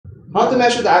How to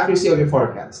measure the accuracy of your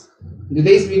forecast. In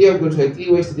today's video, I'm going to show you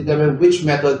 3 ways to determine which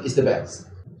method is the best.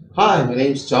 Hi, my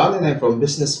name is John and I'm from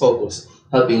Business Focus,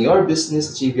 helping your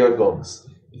business achieve your goals.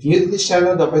 If you're new to this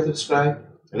channel, don't forget to subscribe,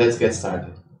 and let's get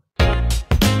started.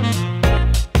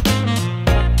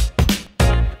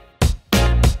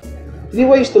 3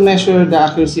 ways to measure the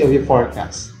accuracy of your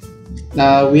forecast.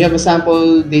 Now, we have a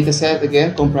sample data set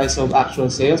again comprised of actual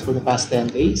sales for the past 10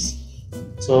 days.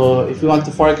 So if you want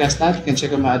to forecast that, you can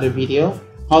check out my other video,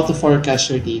 how to forecast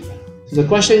your data. So the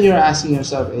question you're asking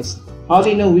yourself is, how do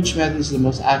you know which method is the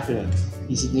most accurate?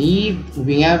 Is it naive,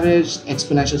 moving average,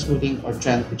 exponential smoothing, or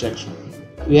trend projection?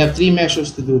 We have 3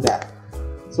 measures to do that.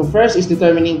 So first is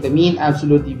determining the mean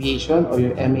absolute deviation, or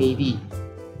your MAD.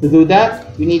 To do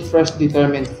that, we need first to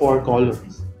determine 4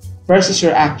 columns. First is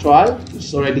your actual, which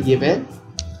is already given.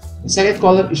 The second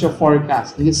column is your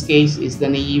forecast. In this case, is the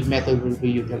naive method we'll be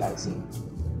utilizing.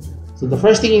 So the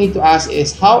first thing you need to ask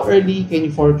is, how early can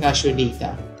you forecast your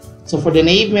data? So for the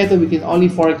naive method, we can only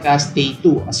forecast day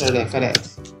 2 as a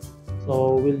reference.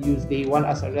 So we'll use day 1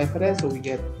 as a reference, so we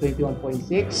get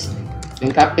 21.6.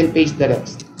 Then copy and paste the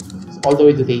rest, so all the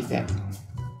way to day 10.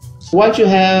 So once you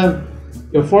have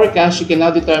your forecast, you can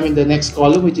now determine the next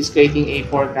column, which is creating a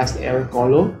forecast error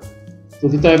column. To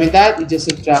determine that, you just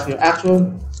subtract your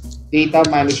actual data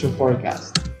minus your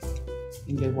forecast.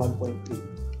 You get 1.3.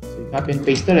 So you copy and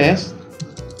paste the rest.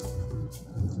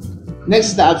 Next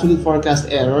is the absolute forecast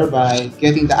error by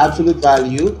getting the absolute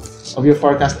value of your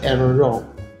forecast error row.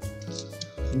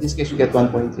 In this case, you get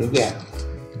 1.3 again.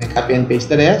 Then copy and paste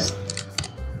the rest.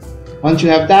 Once you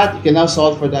have that, you can now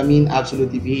solve for the mean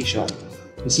absolute deviation.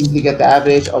 You simply get the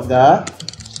average of the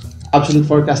absolute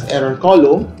forecast error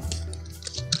column,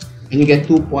 and you get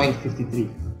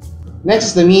 2.53. Next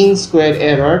is the mean squared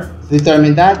error. To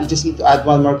determine that, you just need to add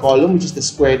one more column, which is the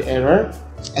squared error.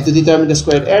 And to determine the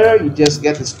squared error, you just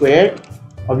get the square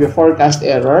of your forecast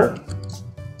error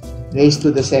raised to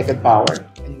the second power,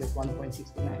 and you get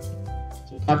 1.69.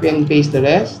 So copy and paste the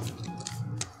rest.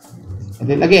 And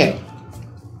then again,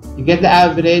 you get the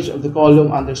average of the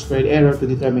column under squared error to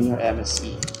determine your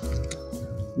MSE.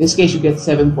 In this case, you get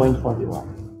 7.41.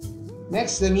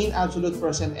 Next, the mean absolute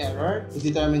percent error. To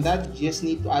determine that, you just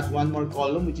need to add one more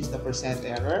column, which is the percent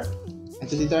error. And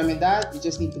to determine that, you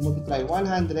just need to multiply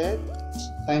 100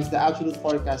 times the absolute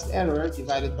forecast error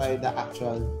divided by the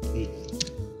actual data.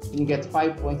 And you get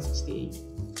 5.68.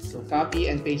 So copy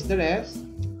and paste the rest.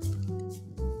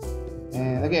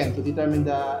 And again, to determine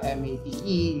the MATE,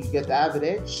 you get the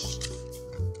average.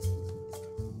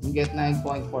 You get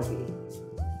 9.48.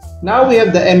 Now we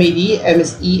have the MAD,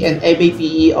 MSE, and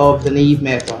MAPE of the naive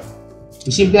method.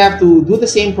 We simply have to do the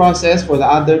same process for the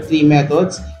other 3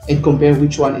 methods and compare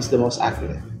which one is the most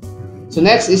accurate. So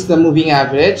next is the moving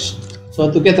average. So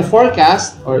to get the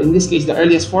forecast, or in this case the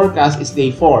earliest forecast, is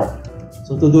day 4.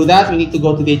 So to do that, we need to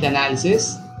go to data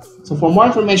analysis. So for more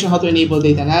information how to enable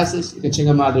data analysis, you can check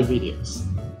out my other videos.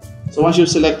 So once you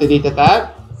select the data tab,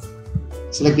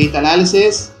 select data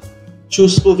analysis,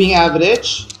 choose moving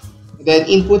average, then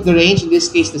input the range, in this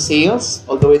case the sales,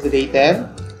 all the way to day 10.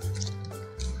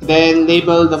 Then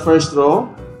label the first row,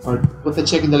 or put the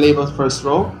check in the label first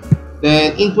row.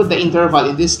 Then input the interval,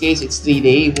 in this case it's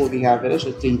 3-day moving average,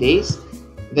 or 3 days.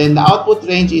 Then the output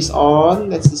range is on,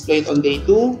 let's display it on day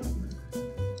 2.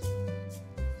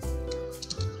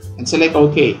 And select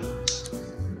OK.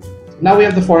 Now we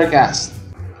have the forecast.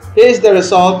 Here is the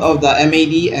result of the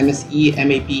MAD, MSE,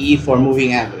 MAPE for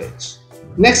moving average.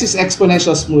 Next is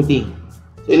exponential smoothing.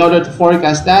 So in order to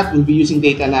forecast that, we'll be using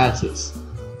data analysis.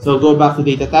 So go back to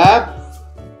data tab,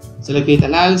 select data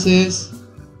analysis,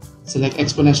 select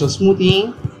exponential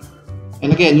smoothing,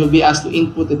 and again, you'll be asked to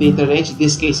input the data range. In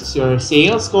this case, is your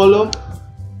sales column.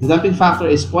 The dumping factor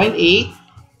is 0.8.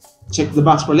 Check the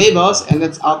box for labels, and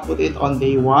let's output it on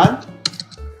day 1.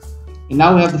 And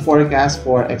now we have the forecast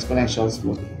for exponential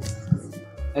smoothing.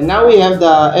 And now we have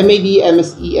the MAD,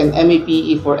 MSE, and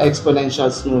MAPE for exponential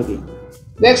smoothing.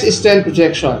 Next is trend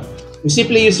projection. We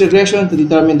simply use regression to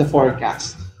determine the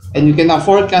forecast. And you can now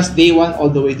forecast day 1 all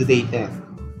the way to day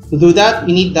 10. To do that,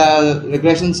 we need the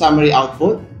regression summary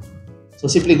output. So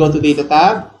simply go to data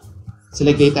tab,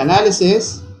 select data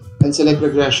analysis, and select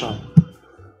regression.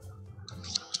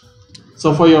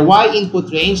 So for your Y input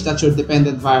range, that's your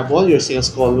dependent variable, your sales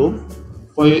column.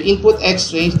 For your input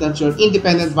X range, that's your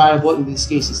independent variable, in this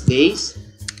case is days.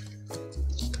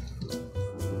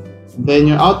 And then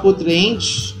your output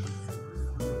range,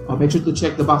 make sure to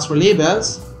check the box for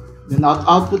labels. Then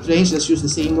output range, let's use the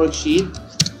same worksheet.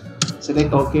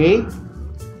 Select OK.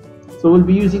 So we'll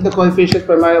be using the coefficient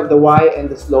primarily of the Y and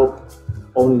the slope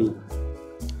only.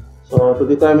 So to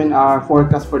determine our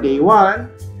forecast for day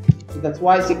 1, So that's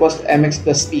y is equals to mx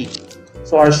plus p.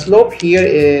 So our slope here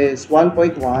is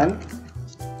 1.1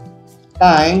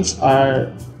 times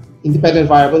our independent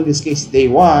variable, in this case day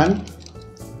 1,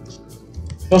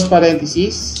 close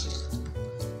parentheses,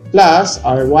 plus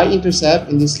our y-intercept,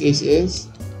 in this case is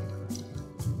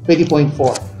 20.4.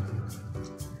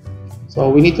 So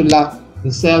we need to lock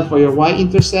the cell for your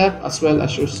y-intercept as well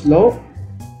as your slope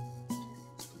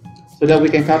so that we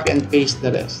can copy and paste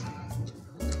the rest.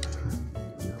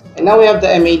 And now we have the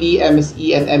MAD,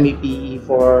 MSE, and MEP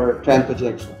for trend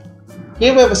projection.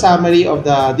 Here we have a summary of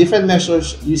the different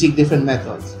measures using different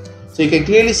methods. So you can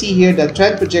clearly see here that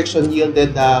trend projection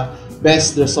yielded the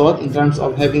best result in terms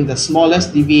of having the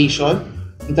smallest deviation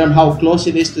in terms of how close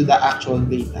it is to the actual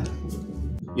data.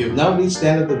 You've now reached the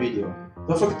end of the video.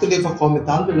 Don't forget to leave a comment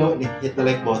down below and hit the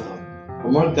like button. For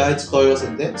more guides, tutorials,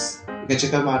 and tips, you can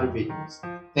check out my other videos.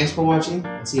 Thanks for watching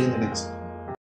and see you in the next one.